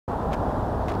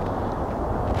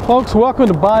Folks, welcome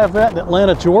to Buy a Vet in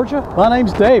Atlanta, Georgia. My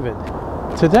name's David.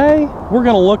 Today, we're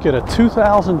going to look at a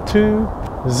 2002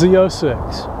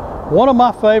 Z06. One of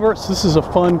my favorites. This is a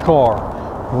fun car.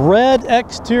 Red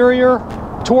exterior,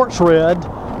 torch red,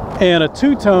 and a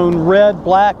two-tone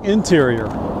red-black interior.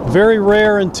 Very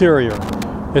rare interior.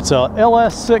 It's a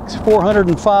LS6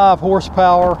 405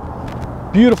 horsepower.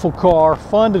 Beautiful car,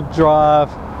 fun to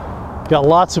drive, got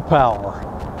lots of power.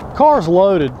 Car's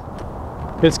loaded.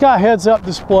 It's got heads-up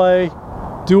display,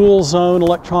 dual zone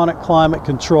electronic climate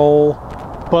control,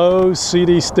 Bose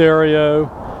CD stereo,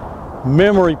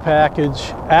 memory package,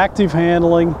 active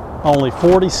handling, only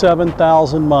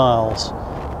 47,000 miles.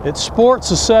 It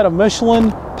sports a set of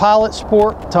Michelin Pilot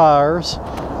Sport tires,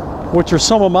 which are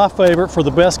some of my favorite for the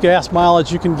best gas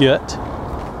mileage you can get.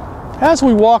 As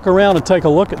we walk around and take a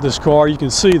look at this car, you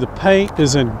can see the paint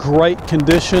is in great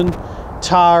condition,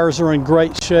 tires are in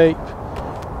great shape.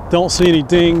 Don't see any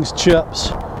dings,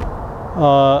 chips.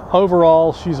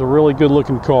 Overall, she's a really good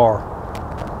looking car.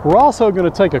 We're also going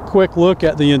to take a quick look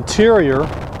at the interior.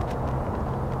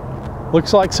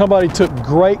 Looks like somebody took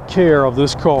great care of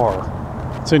this car.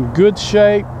 It's in good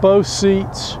shape, both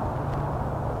seats.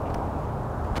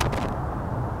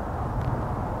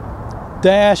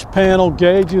 Dash panel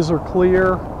gauges are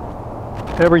clear.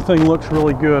 Everything looks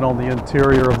really good on the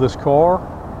interior of this car.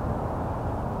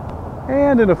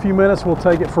 And in a few minutes, we'll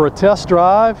take it for a test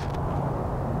drive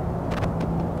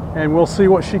and we'll see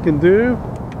what she can do.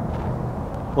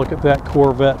 Look at that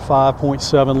Corvette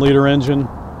 5.7 liter engine.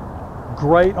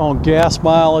 Great on gas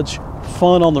mileage,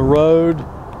 fun on the road.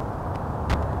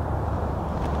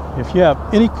 If you have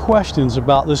any questions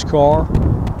about this car,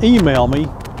 email me,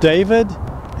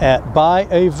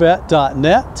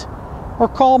 david@buyavet.net, or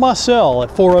call my cell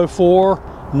at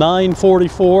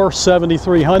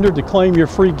 404-944-7300 to claim your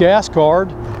free gas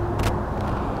card.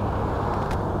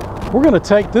 We're going to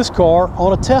take this car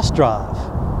on a test drive.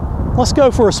 Let's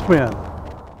go for a spin.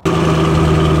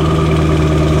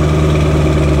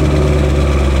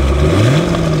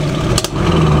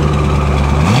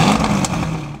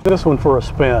 This one for a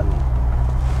spin.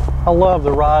 I love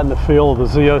the ride and the feel of the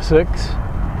Z06.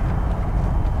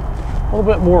 A little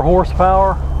bit more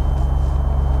horsepower.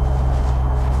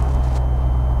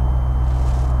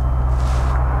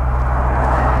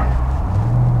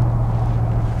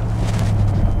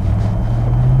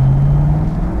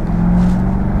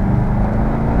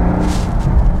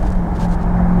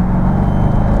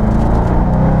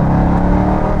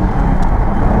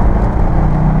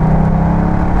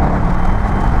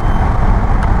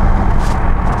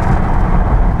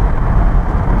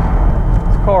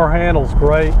 Car handles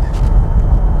great.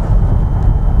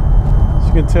 As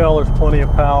you can tell, there's plenty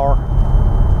of power.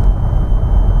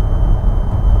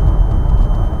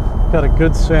 Got a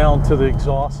good sound to the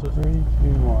exhaust. 3, 2,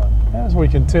 1. As we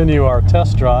continue our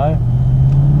test drive,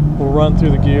 we'll run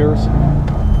through the gears.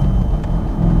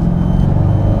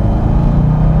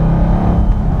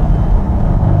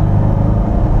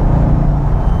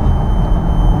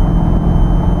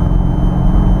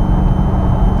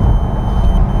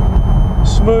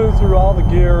 Smooth through all the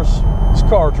gears. This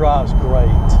car drives great.